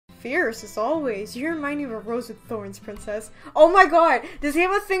Fierce as always. You remind me of a rose with thorns, princess. Oh my god! Does he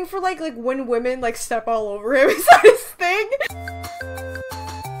have a thing for like when women like step all over him? Is that his thing?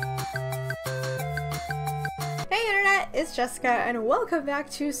 Hey internet, it's Jessica and welcome back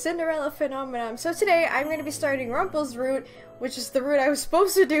to Cinderella Phenomenon. So today I'm going to be starting Rumpel's route, which is the route I was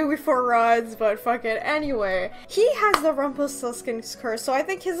supposed to do before Rod's, but fuck it. Anyway, he has the Rumpelstiltskin curse, so I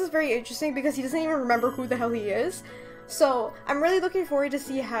think his is very interesting because he doesn't even remember who the hell he is. So I'm really looking forward to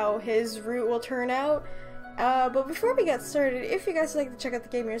see how his route will turn out. But before we get started, if you guys would like to check out the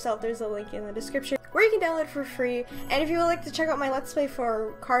game yourself, there's a link in the description where you can download it for free. And if you would like to check out my Let's Play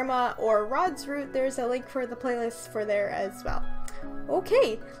for Karma or Rod's route, there's a link for the playlist for there as well.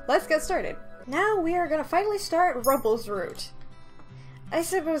 Okay, let's get started. Now we are gonna finally start Rumpel's route. I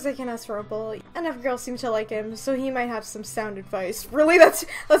suppose I can ask Rumpel. Enough girls seem to like him, so he might have some sound advice. Really? That's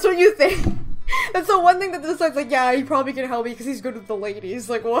what you think? That's the one thing that this side's like, yeah, he probably can help me because he's good with the ladies.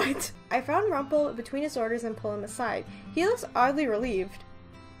 Like, what? I found Rumpel between his orders and pull him aside. He looks oddly relieved.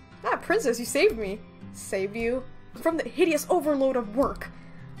 Ah, princess, you saved me. Saved you? From the hideous overload of work.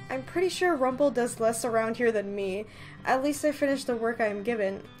 I'm pretty sure Rumpel does less around here than me. At least I finished the work I am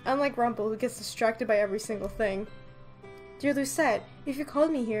given. Unlike Rumpel, who gets distracted by every single thing. Dear Lucette, if you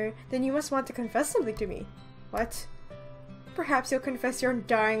called me here, then you must want to confess something to me. What? Perhaps you'll confess your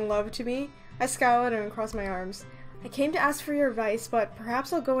undying love to me? I scowled and crossed my arms. I came to ask for your advice, but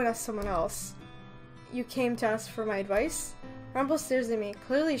perhaps I'll go and ask someone else. You came to ask for my advice? Rumpel stares at me,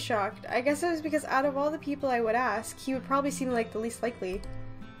 clearly shocked. I guess it was because out of all the people I would ask, he would probably seem like the least likely.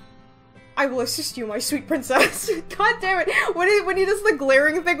 I will assist you, my sweet princess. God damn it. When he does the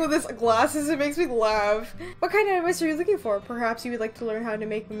glaring thing with his glasses, it makes me laugh. What kind of advice are you looking for? Perhaps you would like to learn how to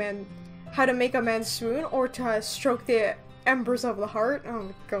make a man swoon, or to stroke the embers of the heart? Oh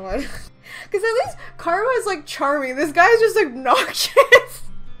my god. Because at least Karma is like charming. This guy is just obnoxious.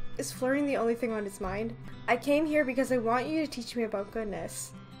 Is flirting the only thing on his mind? I came here because I want you to teach me about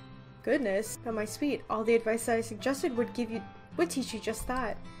goodness. Goodness? But my sweet, all the advice that I suggested would teach you just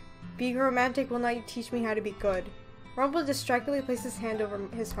that. Being romantic will not teach me how to be good. Rumpel distractedly placed his hand over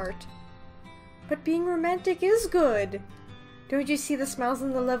his heart. But being romantic is good! Don't you see the smiles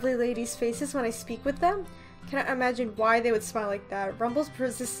on the lovely ladies' faces when I speak with them? Cannot imagine why they would smile like that. Rumpel's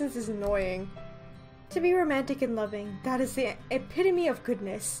persistence is annoying. To be romantic and loving, that is the epitome of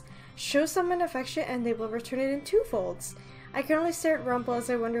goodness. Show someone affection and they will return it in twofolds. I can only stare at Rumpel as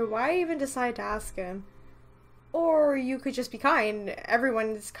I wonder why I even decided to ask him. Or you could just be kind.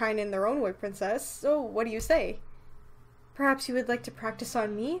 Everyone is kind in their own way, princess. So what do you say? Perhaps you would like to practice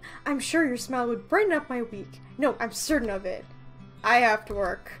on me? I'm sure your smile would brighten up my week. No, I'm certain of it. I have to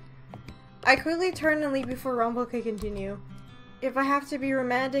work. I quickly turned and leave before Rumpel could continue. If I have to be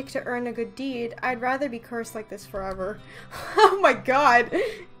romantic to earn a good deed, I'd rather be cursed like this forever. Oh my god.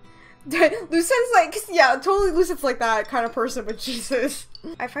 Lucette's like, yeah, totally Lucette's like that kind of person, but Jesus.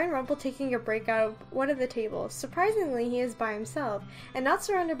 I find Rumpel taking a break out of one of the tables. Surprisingly, he is by himself, and not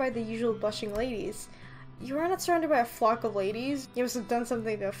surrounded by the usual blushing ladies. You are not surrounded by a flock of ladies? You must have done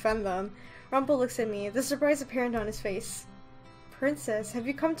something to offend them. Rumpel looks at me, the surprise apparent on his face. Princess, have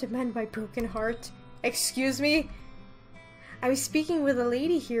you come to mend my broken heart? Excuse me? I was speaking with a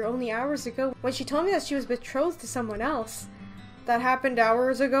lady here only hours ago when she told me that she was betrothed to someone else. That happened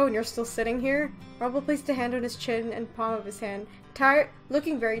hours ago and you're still sitting here? Rumpel placed a hand on his chin and palm of his hand,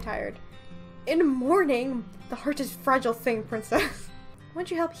 looking very tired. In mourning? The heart is a fragile thing, princess.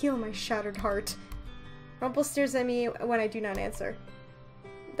 Won't you help heal my shattered heart? Rumpel stares at me when I do not answer.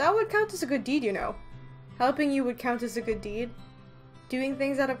 That would count as a good deed, you know. Helping you would count as a good deed. Doing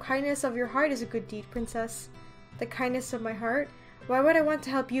things out of kindness of your heart is a good deed, princess. The kindness of my heart? Why would I want to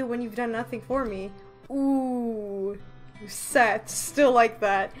help you when you've done nothing for me? Ooh, Lucette, still like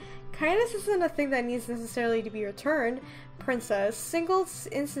that. Kindness isn't a thing that needs necessarily to be returned, princess. Single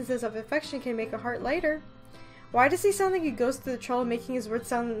instances of affection can make a heart lighter. Why does he sound like he goes through the trouble of making his words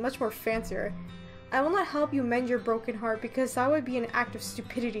sound much more fancier? I will not help you mend your broken heart because that would be an act of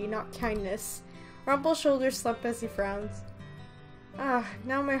stupidity, not kindness. Rumpel's shoulders slump as he frowns. Ah,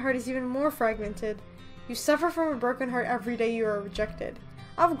 now my heart is even more fragmented. You suffer from a broken heart every day you are rejected.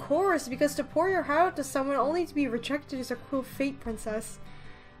 Of course, because to pour your heart out to someone only to be rejected is a cruel fate, princess.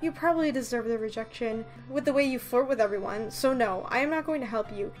 You probably deserve the rejection with the way you flirt with everyone, so no, I am not going to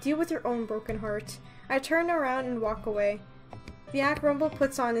help you. Deal with your own broken heart. I turn around and walk away. The act Rumpel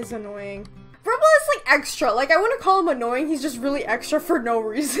puts on is annoying. Rumpel is like extra, like I wouldn't call him annoying, he's just really extra for no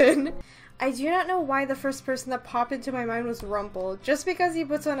reason. I do not know why the first person that popped into my mind was Rumpel. Just because he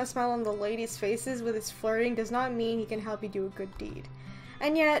puts on a smile on the ladies' faces with his flirting does not mean he can help you do a good deed.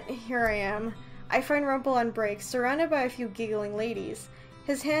 And yet, here I am. I find Rumpel on break, surrounded by a few giggling ladies.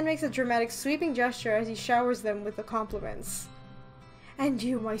 His hand makes a dramatic sweeping gesture as he showers them with the compliments. And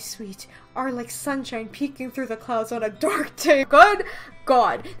you, my sweet, are like sunshine peeking through the clouds on a dark day. Good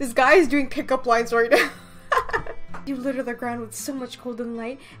God, this guy is doing pickup lines right now. You litter the ground with so much golden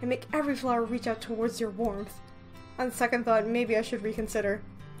light and make every flower reach out towards your warmth. On second thought, maybe I should reconsider.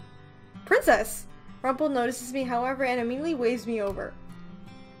 Princess! Rumpel notices me, however, and immediately waves me over.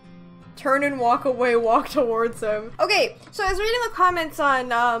 Turn and walk away, walk towards him. Okay, so I was reading the comments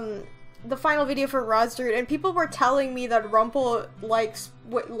on the final video for Rodsroot, and people were telling me that Rumpel likes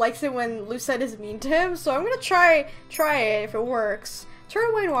it when Lucette is mean to him, so I'm gonna try it if it works.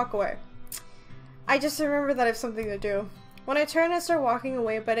 Turn away and walk away. I just remember that I have something to do. When I turn and start walking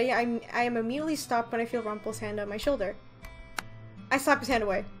away, but I am immediately stopped when I feel Rumpel's hand on my shoulder. I slap his hand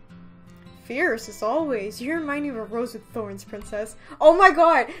away. Fierce as always. You remind me of a rose with thorns, princess. Oh my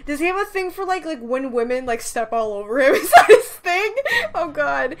god! Does he have a thing for like when women like step all over him? Is that his thing? Oh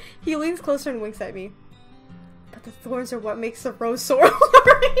god. He leans closer and winks at me. But the thorns are what makes the rose so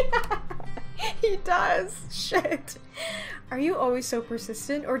alluring. He does. Shit. Are you always so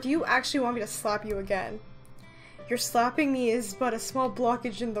persistent, or do you actually want me to slap you again? Your slapping me is but a small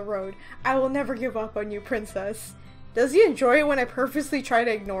blockage in the road. I will never give up on you, princess. Does he enjoy it when I purposely try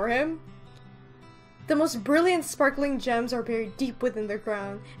to ignore him? The most brilliant sparkling gems are buried deep within the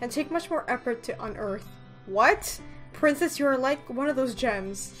ground and take much more effort to unearth. What? Princess, you are like one of those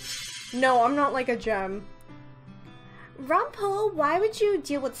gems. No, I'm not like a gem. Rumpel, why would you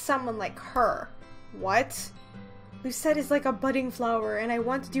deal with someone like her? What? Lucette is like a budding flower, and I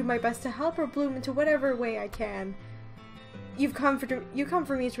want to do my best to help her bloom into whatever way I can. You come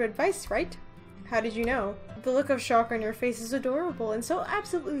for me to advice, right? How did you know? The look of shock on your face is adorable and so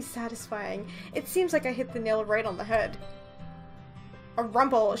absolutely satisfying. It seems like I hit the nail right on the head. A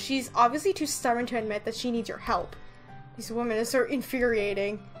Rumpel, she's obviously too stubborn to admit that she needs your help. This woman is so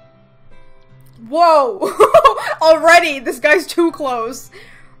infuriating. Whoa! Already! This guy's too close!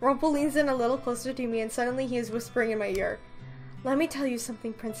 Rumpel leans in a little closer to me and suddenly he is whispering in my ear. Let me tell you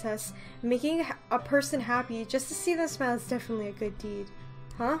something, princess. Making a person happy just to see them smile is definitely a good deed.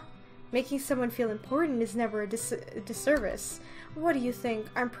 Huh? Making someone feel important is never a disservice. What do you think?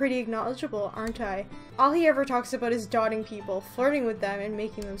 I'm pretty acknowledgeable, aren't I? All he ever talks about is dotting people, flirting with them, and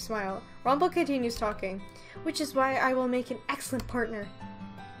making them smile. Rumpel continues talking, which is why I will make an excellent partner.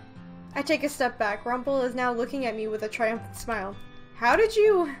 I take a step back. Rumpel is now looking at me with a triumphant smile. How did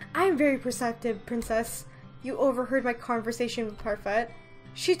you? I am very perceptive, princess. You overheard my conversation with Parfait.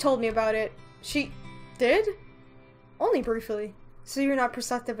 She told me about it. She did? Only briefly. So you're not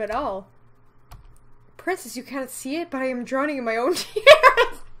perceptive at all. Princess, you can't see it, but I am drowning in my own tears.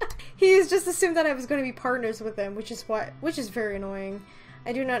 He's just assumed that I was going to be partners with him, which is very annoying.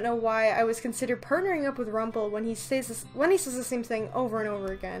 I do not know why I was considered partnering up with Rumpel when he says the same thing over and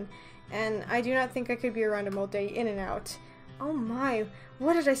over again, and I do not think I could be around him all day, in and out. Oh my,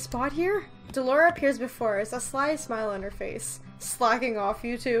 what did I spot here? Delora appears before us, a sly smile on her face. Slacking off,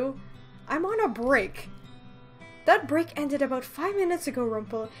 you two? I'm on a break. That break ended about 5 minutes ago,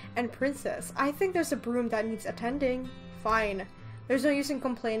 Rumpel. And princess, I think there's a broom that needs attending. Fine. There's no use in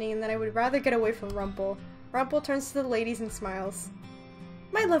complaining, and then I would rather get away from Rumpel. Rumpel turns to the ladies and smiles.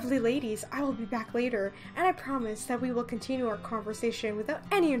 My lovely ladies, I will be back later, and I promise that we will continue our conversation without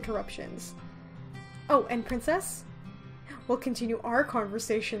any interruptions. Oh, and princess? We'll continue our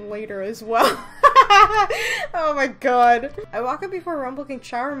conversation later as well. Oh my god. I walk up before Rumpel can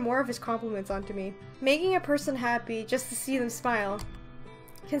shower more of his compliments onto me. Making a person happy just to see them smile.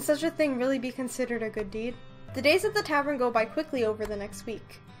 Can such a thing really be considered a good deed? The days at the tavern go by quickly over the next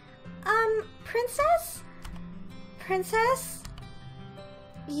week. Princess? Princess?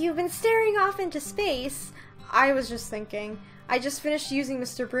 You've been staring off into space. I was just thinking. I just finished using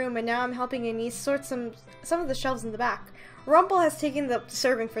Mr. Broom and now I'm helping Anise sort some of the shelves in the back. Rumpel has taken the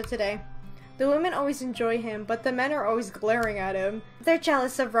serving for today. The women always enjoy him, but the men are always glaring at him. They're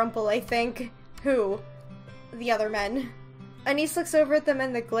jealous of Rumpel, I think. Who? The other men. Anise looks over at the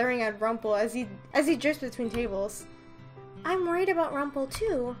men that glaring at Rumpel as he drifts between tables. I'm worried about Rumpel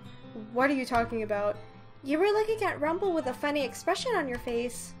too. What are you talking about? You were looking at Rumpel with a funny expression on your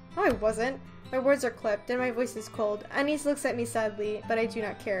face. No, I wasn't. My words are clipped and my voice is cold. Anise looks at me sadly, but I do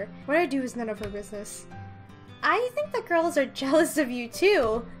not care. What I do is none of her business. I think the girls are jealous of you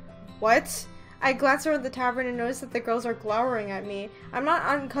too. What? I glance around the tavern and notice that the girls are glowering at me. I'm not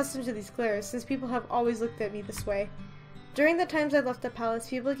unaccustomed to these glares, since people have always looked at me this way. During the times I left the palace,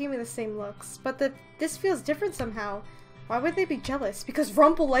 people gave me the same looks, but this feels different somehow. Why would they be jealous? Because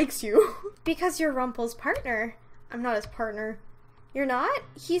Rumpel likes you. Because you're Rumpel's partner. I'm not his partner. You're not?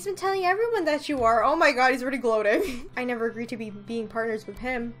 He's been telling everyone that you are. Oh my god, he's already gloating. I never agreed to be being partners with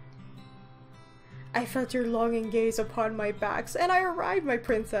him. I felt your longing gaze upon my backs, and I arrived, my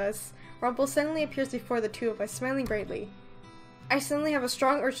princess. Rumpel suddenly appears before the two of us, smiling brightly. I suddenly have a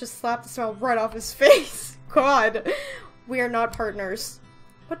strong urge to slap the smile right off his face. God, we are not partners.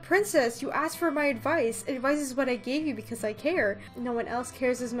 But princess, you asked for my advice. Advice is what I gave you because I care. No one else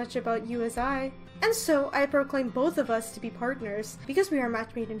cares as much about you as I. And so I proclaim both of us to be partners, because we are a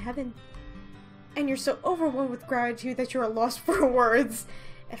match made in heaven. And you're so overwhelmed with gratitude that you're lost for words.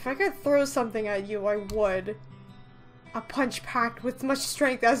 If I could throw something at you, I would. A punch packed with much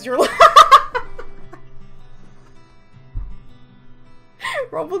strength as your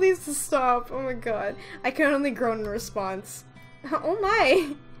Rumpel needs to stop. Oh my god. I can only groan in response. Oh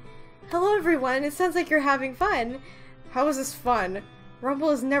my! Hello everyone, it sounds like you're having fun. How is this fun?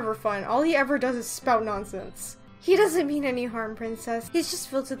 Rumpel is never fun. All he ever does is spout nonsense. He doesn't mean any harm, princess. He's just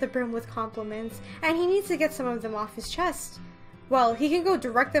filled to the brim with compliments, and he needs to get some of them off his chest. Well, he can go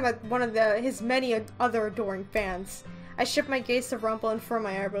direct them at one of his many other adoring fans. I shift my gaze to Rumpel and furrow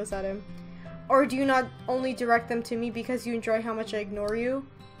my eyebrows at him. Or do you not only direct them to me because you enjoy how much I ignore you?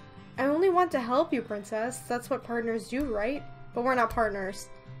 I only want to help you, princess. That's what partners do, right? But we're not partners.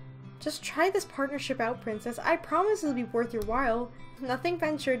 Just try this partnership out, princess. I promise it'll be worth your while. Nothing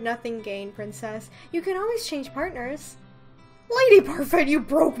ventured, nothing gained, princess. You can always change partners. Lady Parfait, you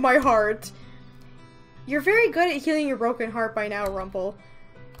broke my heart! You're very good at healing your broken heart by now, Rumpel.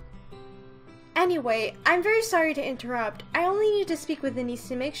 Anyway, I'm very sorry to interrupt. I only need to speak with Denise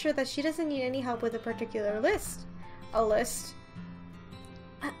to make sure that she doesn't need any help with a particular list. A list?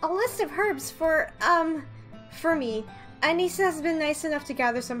 A list of herbs for me. Anissa has been nice enough to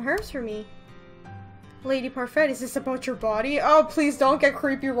gather some herbs for me. Lady Parfait, is this about your body? Oh, please don't get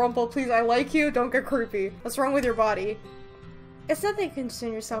creepy, Rumpel. Please, I like you. Don't get creepy. What's wrong with your body? It's nothing to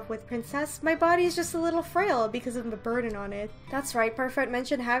concern yourself with, princess. My body is just a little frail because of the burden on it. That's right, Parfait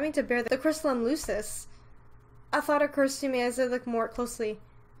mentioned having to bear the crystalline lucis. A thought occurs to me as I look more closely.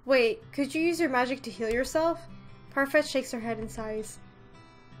 Wait, could you use your magic to heal yourself? Parfait shakes her head and sighs.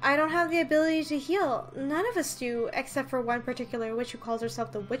 I don't have the ability to heal. None of us do, except for one particular witch who calls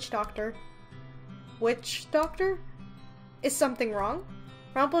herself the Witch Doctor. Witch Doctor? Is something wrong?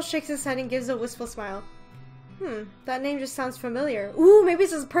 Rumpel shakes his head and gives a wistful smile. That name just sounds familiar. Ooh, maybe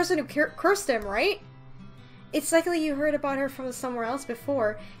it's the person who cursed him, right? It's likely you heard about her from somewhere else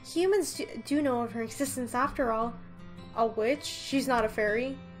before. Humans do know of her existence after all. A witch? She's not a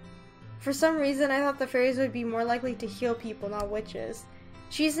fairy. For some reason, I thought the fairies would be more likely to heal people, not witches.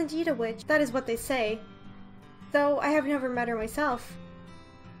 She is indeed a witch, that is what they say. Though I have never met her myself.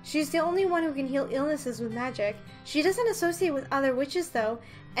 She's the only one who can heal illnesses with magic. She doesn't associate with other witches though,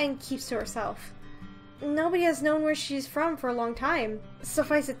 and keeps to herself. Nobody has known where she's from for a long time.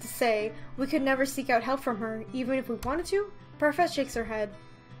 Suffice it to say, we could never seek out help from her, even if we wanted to? Parfait shakes her head.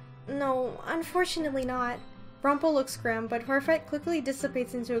 No, unfortunately not. Rumpel looks grim, but Parfait quickly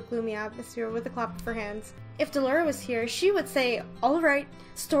dissipates into a gloomy atmosphere with a clap of her hands. If Delora was here, she would say, "Alright,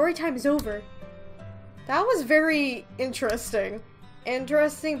 story time is over." That was very interesting.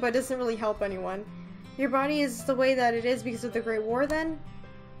 Interesting, but doesn't really help anyone. Your body is the way that it is because of the Great War, then?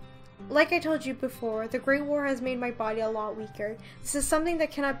 Like I told you before, the Great War has made my body a lot weaker. This is something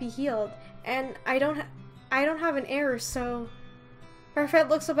that cannot be healed, and I don't have an heir, so... Parfait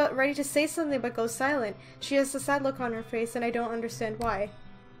looks about ready to say something but goes silent. She has a sad look on her face, and I don't understand why.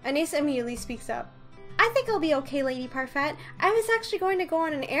 Anise immediately speaks up. I think I'll be okay, Lady Parfait. I was actually going to go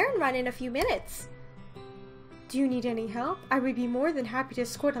on an errand run in a few minutes. Do you need any help? I would be more than happy to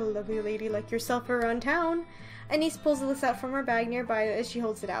escort a lovely lady like yourself around town. Anise pulls the list out from her bag nearby as she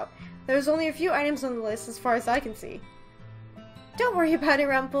holds it out. There's only a few items on the list as far as I can see. Don't worry about it,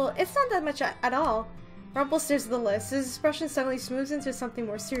 Rumpel. It's not that much at all. Rumpel stares at the list. His expression suddenly smooths into something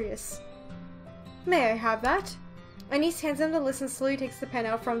more serious. May I have that? Anise hands him the list and slowly takes the pen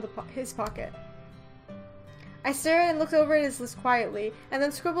out from his pocket. I stare and look over at his list quietly, and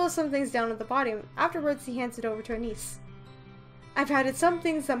then scribble some things down at the bottom. Afterwards, he hands it over to Anise. I've added some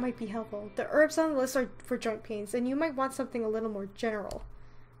things that might be helpful. The herbs on the list are for joint pains, and you might want something a little more general.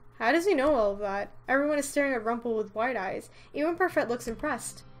 How does he know all of that? Everyone is staring at Rumpel with wide eyes. Even Parfait looks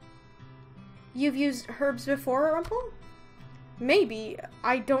impressed. You've used herbs before, Rumpel? Maybe.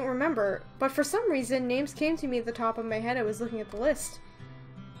 I don't remember. But for some reason, names came to me at the top of my head. I was looking at the list.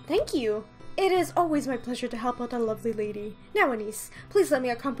 Thank you. It is always my pleasure to help out a lovely lady. Now, Anise, please let me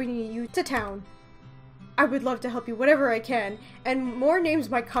accompany you to town. I would love to help you whatever I can, and more names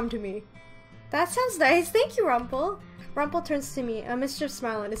might come to me. That sounds nice. Thank you, Rumpel. Rumpel turns to me, a mischievous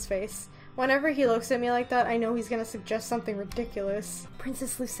smile on his face. Whenever he looks at me like that, I know he's gonna suggest something ridiculous.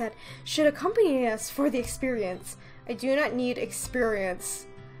 Princess Lucette should accompany us for the experience. I do not need experience.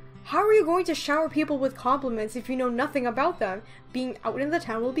 How are you going to shower people with compliments if you know nothing about them? Being out in the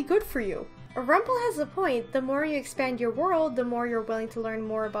town will be good for you. Rumpel has a point. The more you expand your world, the more you're willing to learn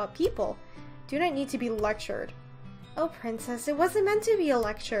more about people. Do not need to be lectured. Oh, princess, it wasn't meant to be a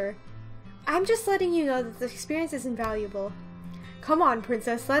lecture. I'm just letting you know that the experience is invaluable. Come on,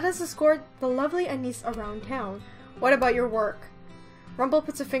 princess, let us escort the lovely Anise around town. What about your work? Rumpel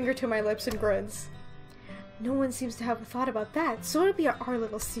puts a finger to my lips and grins. No one seems to have a thought about that, so it'll be our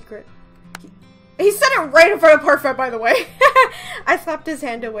little secret. He said it right in front of Parfait, by the way. I slapped his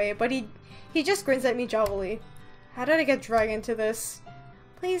hand away, but he just grins at me jovially. How did I get dragged into this?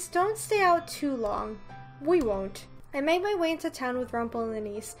 Please don't stay out too long. We won't. I made my way into town with Rumpel and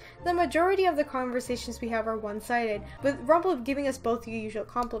Anise. The majority of the conversations we have are one-sided, with Rumpel giving us both the usual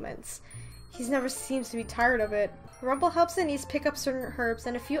compliments. He never seems to be tired of it. Rumpel helps Anise pick up certain herbs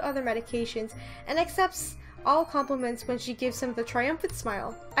and a few other medications, and accepts all compliments when she gives him the triumphant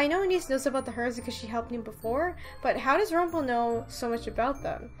smile. I know Anise knows about the herbs because she helped him before, but how does Rumpel know so much about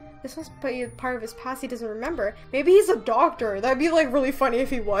them? This must be a part of his past he doesn't remember. Maybe he's a doctor. That'd be like really funny if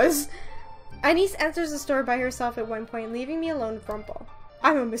he was. Anise enters the store by herself at one point, leaving me alone with Rumpel.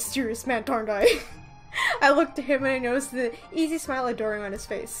 I'm a mysterious man, aren't I? I looked at him and I noticed the easy smile adoring on his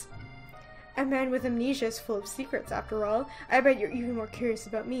face. A man with amnesia is full of secrets, after all. I bet you're even more curious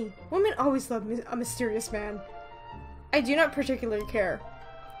about me. Women always love a mysterious man. I do not particularly care.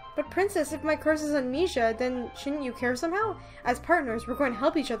 But princess, if my curse is amnesia, then shouldn't you care somehow? As partners, we're going to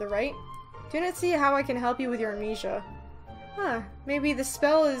help each other, right? Do not see how I can help you with your amnesia. Huh, maybe the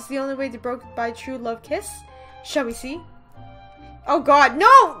spell is the only way to broke by true love kiss? Shall we see? Oh god,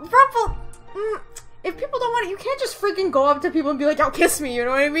 no! Rumpel! If people don't want it, you can't just freaking go up to people and be like, oh, kiss me, you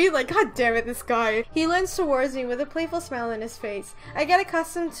know what I mean? Like, god damn it, this guy. He leans towards me with a playful smile on his face. I get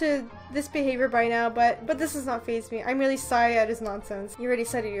accustomed to this behavior by now, but this does not faze me. I'm really sorry at his nonsense. You already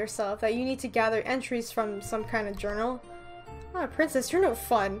said it yourself, that you need to gather entries from some kind of journal. Ah, princess, you're no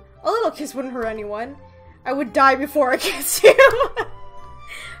fun. A little kiss wouldn't hurt anyone. I would die before I kiss you.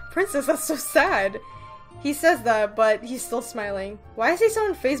 Princess, that's so sad. He says that, but he's still smiling. Why is he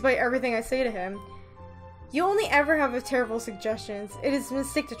so unfazed by everything I say to him? You only ever have terrible suggestions. It is a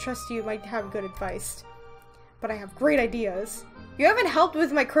mistake to trust you might have good advice. But I have great ideas. You haven't helped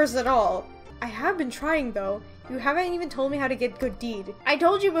with my curse at all. I have been trying though. You haven't even told me how to get good deed. I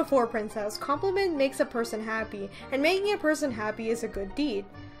told you before, princess, compliment makes a person happy, and making a person happy is a good deed.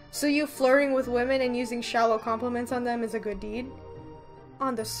 So you flirting with women and using shallow compliments on them is a good deed?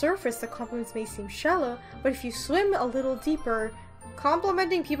 On the surface, the compliments may seem shallow, but if you swim a little deeper,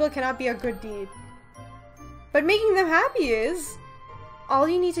 complimenting people cannot be a good deed. But making them happy is. All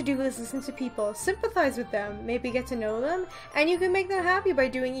you need to do is listen to people, sympathize with them, maybe get to know them, and you can make them happy by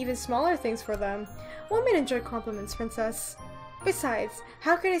doing even smaller things for them. Women enjoy compliments, princess. Besides,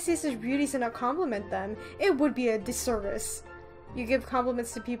 how could I see such beauties and not compliment them? It would be a disservice. You give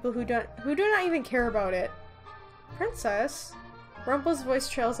compliments to people who do not even care about it. Princess? Rumpel's voice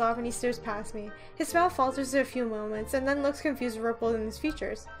trails off and he stares past me. His smile falters for a few moments and then looks confused and rippled in his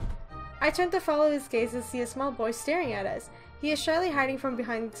features. I turn to follow his gaze and see a small boy staring at us. He is shyly hiding from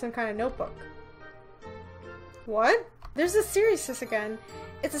behind some kind of notebook. What? There's the seriousness again.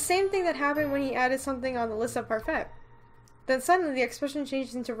 It's the same thing that happened when he added something on the list of Parfait. Then suddenly the expression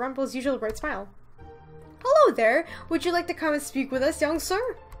changes into Rumpel's usual bright smile. Hello there! Would you like to come and speak with us, young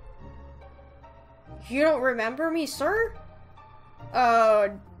sir? You don't remember me, sir?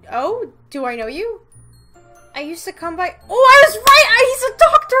 Oh? Do I know you? I used to come by- Oh, I was right! He's a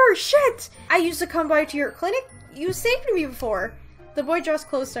doctor! Shit! I used to come by to your clinic. You saved me before. The boy draws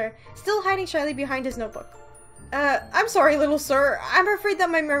closer, still hiding shyly behind his notebook. I'm sorry, little sir. I'm afraid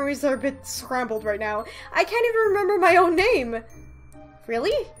that my memories are a bit scrambled right now. I can't even remember my own name.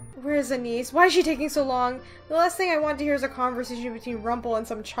 Really? Where is Anise? Why is she taking so long? The last thing I want to hear is a conversation between Rumpel and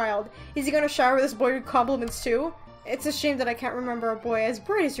some child. Is he gonna shower this boy with compliments too? It's a shame that I can't remember a boy as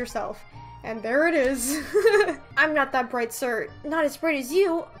bright as yourself. And there it is. I'm not that bright, sir. Not as bright as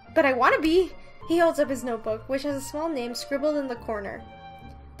you, but I want to be. He holds up his notebook, which has a small name scribbled in the corner.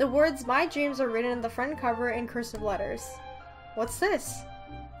 The words "My Dreams" are written in the front cover in cursive letters. What's this?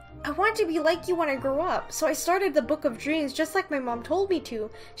 I want to be like you when I grow up, so I started the Book of Dreams just like my mom told me to.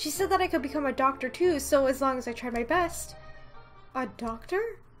 She said that I could become a doctor too, so as long as I tried my best. A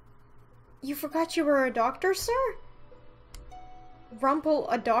doctor? You forgot you were a doctor, sir? Rumpel,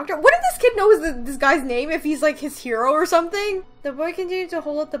 a doctor? Wouldn't this kid know this guy's name if he's like his hero or something? The boy continued to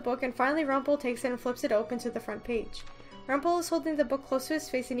hold up the book and finally Rumpel takes it and flips it open to the front page. Rumpel is holding the book close to his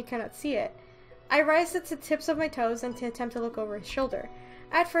face and he cannot see it. I rise to the tips of my toes and attempt to look over his shoulder.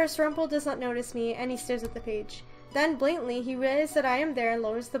 At first, Rumpel does not notice me and he stares at the page. Then, blatantly, he realizes that I am there and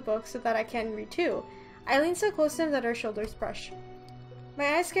lowers the book so that I can read too. I lean so close to him that our shoulders brush.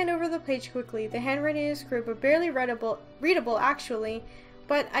 My eyes scan over the page quickly. The handwriting is crude but barely readable actually,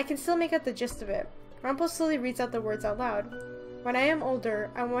 but I can still make out the gist of it. Rumpel slowly reads out the words out loud. When I am older,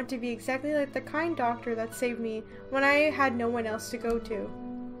 I want to be exactly like the kind doctor that saved me when I had no one else to go to.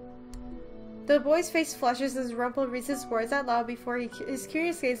 The boy's face flushes as Rumpel reads his words out loud before his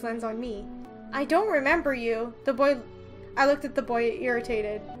curious gaze lands on me. I don't remember you. I looked at the boy,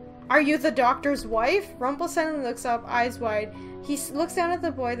 irritated. Are you the doctor's wife? Rumpel suddenly looks up, eyes wide. He looks down at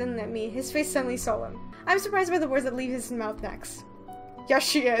the boy, then at me. His face suddenly solemn. I'm surprised by the words that leave his mouth next. Yes,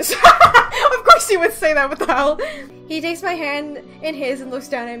 she is. Of course he would say that, what the hell? He takes my hand in his and looks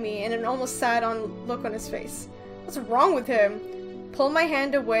down at me, and an almost sad look on his face. What's wrong with him? Pull my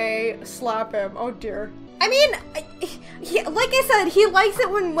hand away, slap him. Oh dear. I mean, like I said, he likes it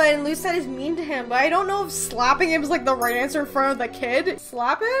when Lucette is mean to him, but I don't know if slapping him is like the right answer in front of the kid.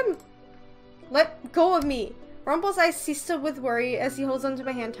 Slap him? Let go of me. Rumpel's eyes cease with worry as he holds onto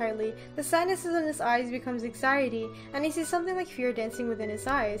my hand tightly. The sadness in his eyes becomes anxiety, and he sees something like fear dancing within his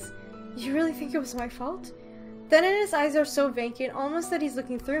eyes. You really think it was my fault? Then his eyes are so vacant, almost that he's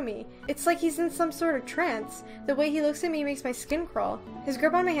looking through me. It's like he's in some sort of trance. The way he looks at me makes my skin crawl. His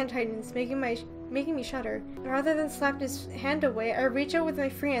grip on my hand tightens, making me shudder. Rather than slap his hand away, I reach out with my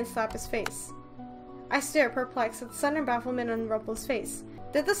free hand and slap his face. I stare, perplexed, at sudden bafflement on Rumpel's face.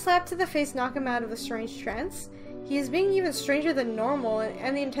 Did the slap to the face knock him out of the strange trance? He is being even stranger than normal,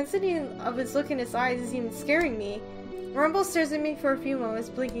 and the intensity of his look in his eyes is even scaring me. Rumpel stares at me for a few moments,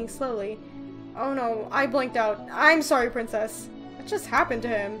 blinking slowly. Oh no, I blinked out. I'm sorry, princess. What just happened to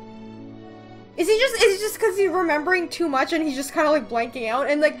him? Is it just because he's remembering too much and he's just kind of like blanking out?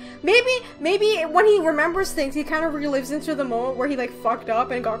 And like, maybe when he remembers things, he kind of relives into the moment where he like fucked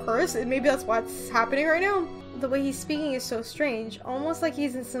up and got cursed. And maybe that's what's happening right now. The way he's speaking is so strange, almost like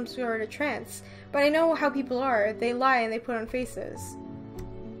he's in some sort of trance. But I know how people are. They lie and they put on faces.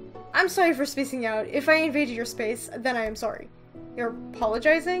 I'm sorry for spacing out. If I invaded your space, then I am sorry. You're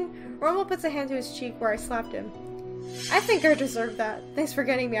apologizing? Rumpel puts a hand to his cheek where I slapped him. I think I deserve that. Thanks for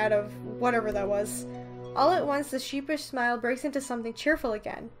getting me out of whatever that was. All at once, the sheepish smile breaks into something cheerful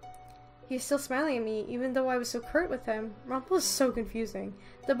again. He's still smiling at me, even though I was so curt with him. Rumpel is so confusing.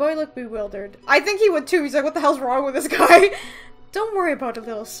 The boy looked bewildered. I think he would too. He's like, what the hell's wrong with this guy? Don't worry about it,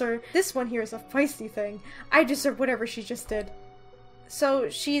 little sir. This one here is a feisty thing. I deserve whatever she just did. So,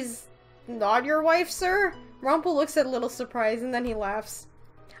 she's not your wife, sir? Rumpel looks a little surprised and then he laughs.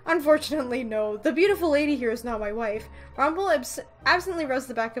 Unfortunately, no. The beautiful lady here is not my wife. Rumpel absently rubs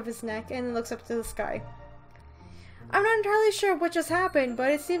the back of his neck and looks up to the sky. I'm not entirely sure what just happened, but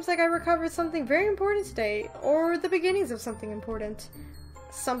it seems like I recovered something very important today. Or the beginnings of something important.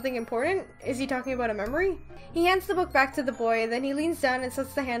 Something important? Is he talking about a memory? He hands the book back to the boy, and then he leans down and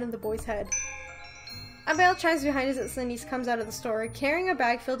sets the hand on the boy's head. A bell chimes behind us as Cindy comes out of the store, carrying a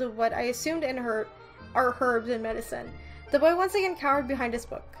bag filled with what I assumed are herbs and medicine. The boy once again cowered behind his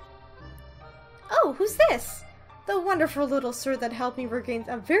book. Oh, who's this? The wonderful little sir that helped me regain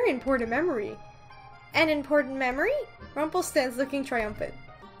a very important memory. An important memory? Rumpel stands looking triumphant.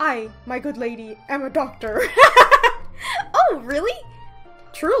 I, my good lady, am a doctor. Oh, really?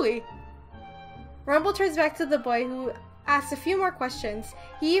 Truly. Rumpel turns back to the boy, who asks a few more questions.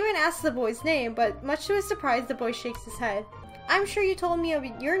 He even asks the boy's name, but much to his surprise, the boy shakes his head. I'm sure you told me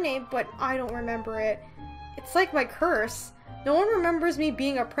your name, but I don't remember it. It's like my curse. No one remembers me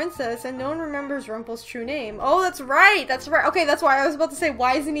being a princess, and no one remembers Rumpel's true name. Oh, that's right! That's right! Okay, that's why I was about to say,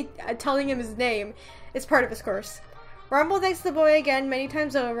 why isn't he telling him his name? It's part of his curse. Rumpel thanks the boy again many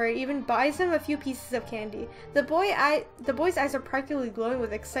times over, even buys him a few pieces of candy. The boy's eyes are practically glowing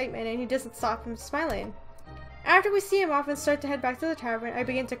with excitement, and he doesn't stop from smiling. After we see him off and start to head back to the tavern, I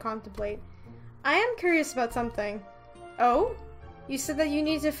begin to contemplate. I am curious about something. Oh? You said that you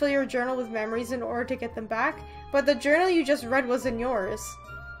need to fill your journal with memories in order to get them back, but the journal you just read wasn't yours.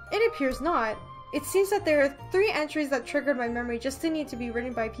 It appears not. It seems that there are 3 entries that triggered my memory just to need to be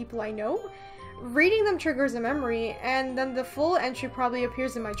written by people I know. Reading them triggers a memory, and then the full entry probably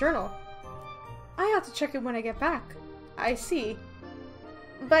appears in my journal. I have to check it when I get back. I see.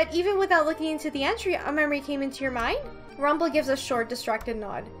 But even without looking into the entry, a memory came into your mind? Rumpel gives a short, distracted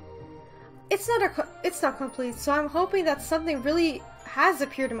nod. It's not complete, so I'm hoping that something really has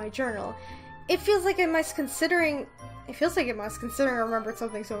appeared in my journal. It feels like it must considering I remembered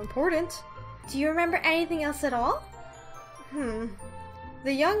something so important. Do you remember anything else at all?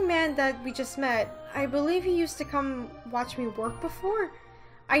 The young man that we just met, I believe he used to come watch me work before?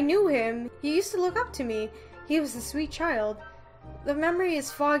 I knew him. He used to look up to me. He was a sweet child. The memory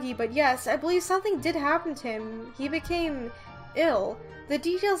is foggy, but yes, I believe something did happen to him. He became ill. The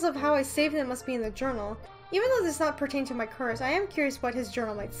details of how I saved him must be in the journal. Even though this does not pertain to my curse, I am curious what his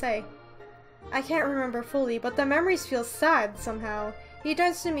journal might say. I can't remember fully, but the memories feel sad somehow. He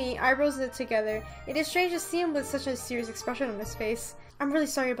turns to me, eyebrows knit together. It is strange to see him with such a serious expression on his face. I'm really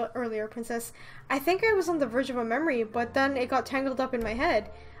sorry about earlier, Princess. I think I was on the verge of a memory, but then it got tangled up in my head.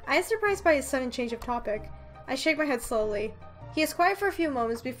 I am surprised by his sudden change of topic. I shake my head slowly. He is quiet for a few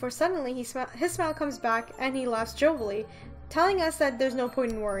moments before suddenly his smile comes back and he laughs jovially, telling us that there's no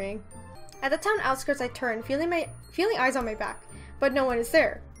point in worrying. At the town outskirts I turn, feeling eyes on my back, but no one is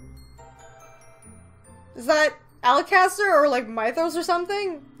there. Is that Alcaster or like Mythos or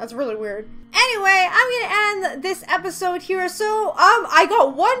something? That's really weird. Anyway, I'm gonna end this episode here. So, I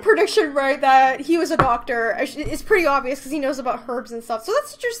got one prediction right, that he was a doctor. It's pretty obvious because he knows about herbs and stuff. So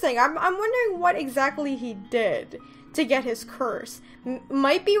that's interesting. I'm wondering what exactly he did to get his curse.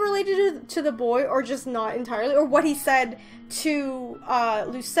 Might be related to the boy, or just not entirely, or what he said to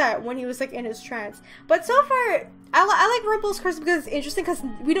Lucette when he was like in his trance. But so far, I like Rumpel's curse because it's interesting because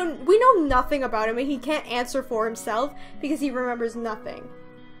we know nothing about him and he can't answer for himself because he remembers nothing.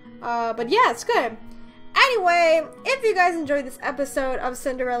 But yeah, it's good. Anyway, if you guys enjoyed this episode of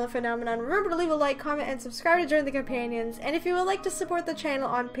Cinderella Phenomenon, remember to leave a like, comment, and subscribe to join the companions. And if you would like to support the channel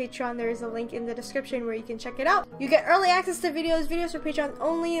on Patreon, there is a link in the description where you can check it out. You get early access to videos for Patreon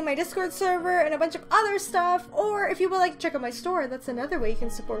only, my Discord server, and a bunch of other stuff. Or if you would like to check out my store, that's another way you can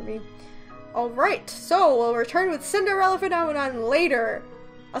support me. Alright, so we'll return with Cinderella Phenomenon later.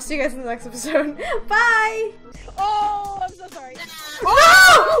 I'll see you guys in the next episode. Bye! Oh, I'm so sorry.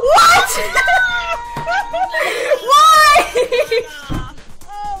 Oh! What?! Why?!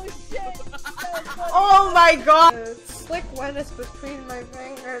 Oh shit! Oh my god! Slick wetness between my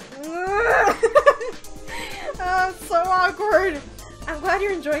fingers. Oh, it's so awkward. I'm glad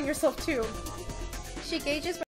you're enjoying yourself too. She gauges